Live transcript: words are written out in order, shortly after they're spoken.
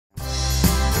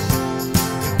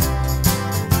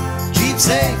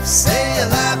safe, stay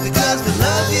alive because we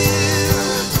love you.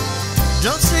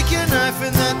 Don't stick your knife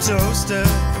in that toaster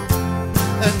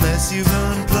unless you've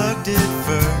unplugged it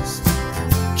first.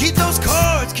 Keep those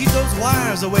cords, keep those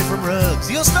wires away from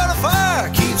rugs. You'll start a fire.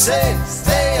 Keep safe,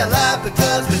 stay alive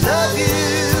because we love you.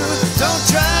 Don't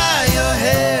dry your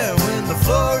hair when the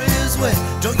floor is wet.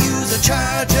 Don't use a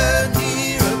charger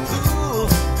near a pool.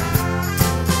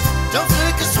 Don't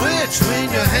flick a switch when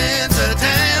your hands are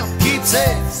damp. Keep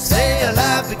safe, stay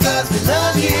alive because we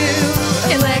love you.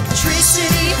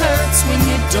 Electricity hurts when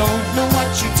you don't know what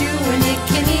you're doing. It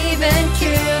can even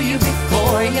kill you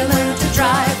before you learn to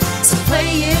drive. So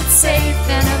play it safe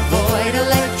and avoid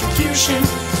electrocution.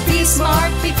 Be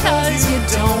smart because you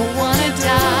don't want to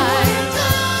die.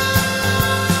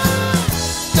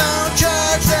 Don't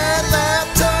charge that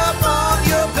laptop on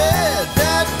your bed.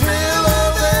 That pillow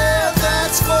there,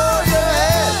 that's for your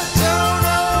head. Don't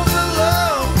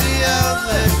overload the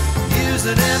outlet. Use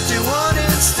an empty one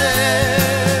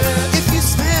instead. If you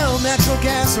smell natural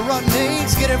gas or rotten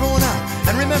eggs, get everyone out.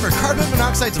 And remember, carbon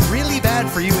monoxide's really bad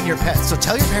for you and your pets, so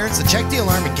tell your parents to check the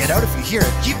alarm and get out if you hear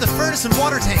it. Keep the furnace and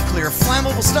water tank clear of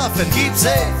flammable stuff, and keep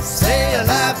safe, stay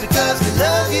alive because we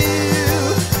love you.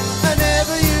 I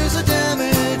never use a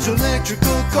damaged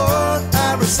electrical cord.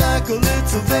 I recycle it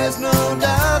so there's no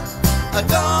doubt. I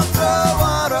don't throw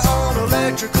water on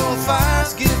electrical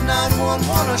fires. Give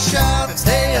 911 a shout and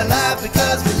stay alive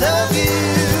because we love you.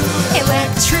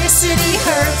 Electricity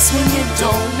hurts when you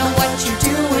don't know what you're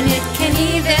doing. It can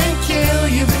even kill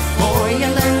you before you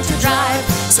learn to drive.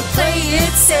 So play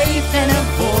it safe and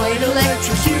avoid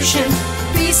electrocution.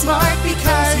 Be smart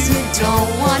because you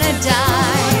don't want to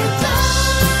die.